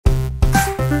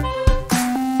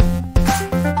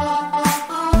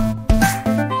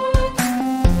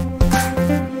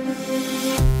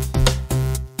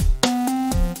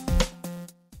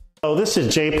So this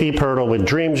is JP Pirtle with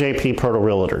Dream JP Pirtle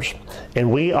Realtors, and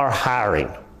we are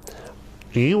hiring.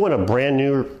 Do you want a brand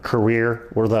new career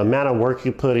where the amount of work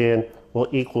you put in will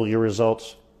equal your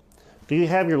results? Do you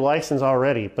have your license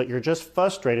already, but you're just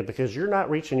frustrated because you're not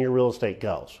reaching your real estate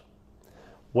goals?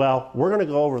 Well, we're going to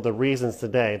go over the reasons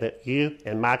today that you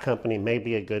and my company may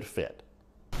be a good fit.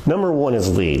 Number one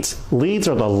is leads. Leads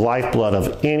are the lifeblood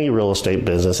of any real estate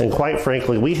business, and quite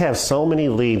frankly, we have so many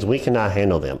leads we cannot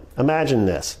handle them. Imagine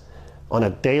this. On a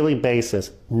daily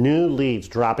basis, new leads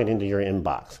dropping into your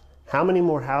inbox. How many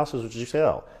more houses would you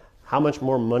sell? How much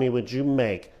more money would you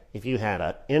make if you had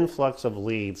an influx of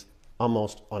leads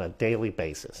almost on a daily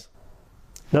basis?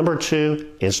 Number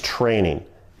two is training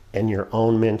and your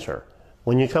own mentor.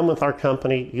 When you come with our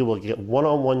company, you will get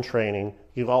one-on-one training.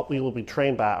 We will be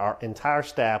trained by our entire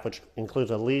staff, which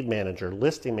includes a lead manager,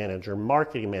 listing manager,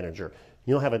 marketing manager.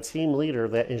 You'll have a team leader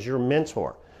that is your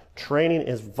mentor. Training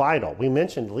is vital. We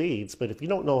mentioned leads, but if you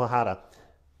don't know how to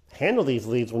handle these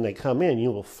leads when they come in,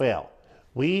 you will fail.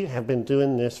 We have been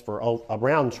doing this for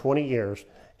around 20 years,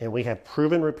 and we have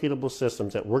proven repeatable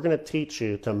systems that we're going to teach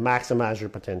you to maximize your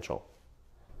potential.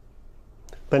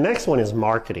 The next one is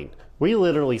marketing. We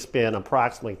literally spend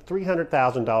approximately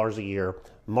 $300,000 a year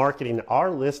marketing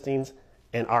our listings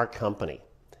and our company.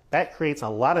 That creates a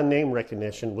lot of name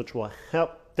recognition, which will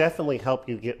definitely help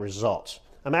you get results.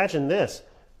 Imagine this.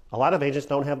 A lot of agents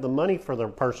don't have the money for their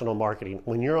personal marketing.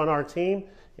 When you're on our team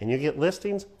and you get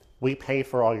listings, we pay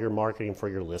for all your marketing for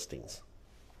your listings.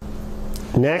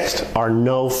 Next are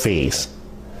no fees.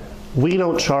 We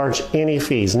don't charge any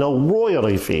fees, no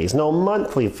royalty fees, no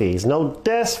monthly fees, no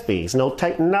desk fees, no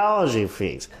technology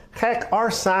fees. Heck, our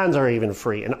signs are even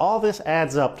free, and all this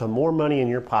adds up to more money in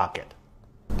your pocket.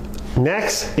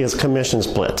 Next is commission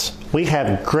splits. We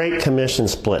have great commission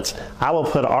splits. I will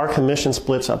put our commission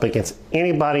splits up against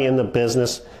anybody in the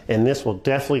business, and this will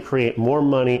definitely create more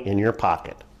money in your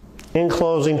pocket. In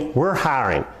closing, we're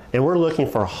hiring, and we're looking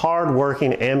for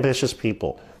hard-working, ambitious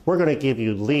people. We're going to give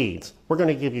you leads. We're going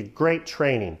to give you great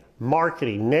training,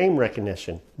 marketing, name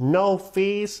recognition, no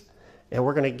fees, and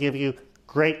we're going to give you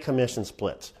great commission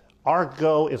splits. Our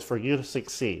goal is for you to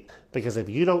succeed, because if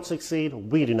you don't succeed,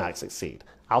 we do not succeed.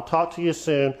 I'll talk to you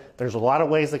soon. There's a lot of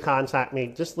ways to contact me.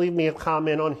 Just leave me a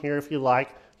comment on here if you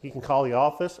like. You can call the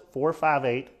office,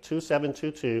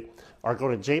 458-2722, or go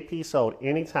to JP Sold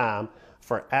anytime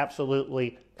for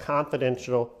absolutely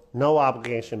confidential, no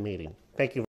obligation meeting.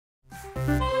 Thank you.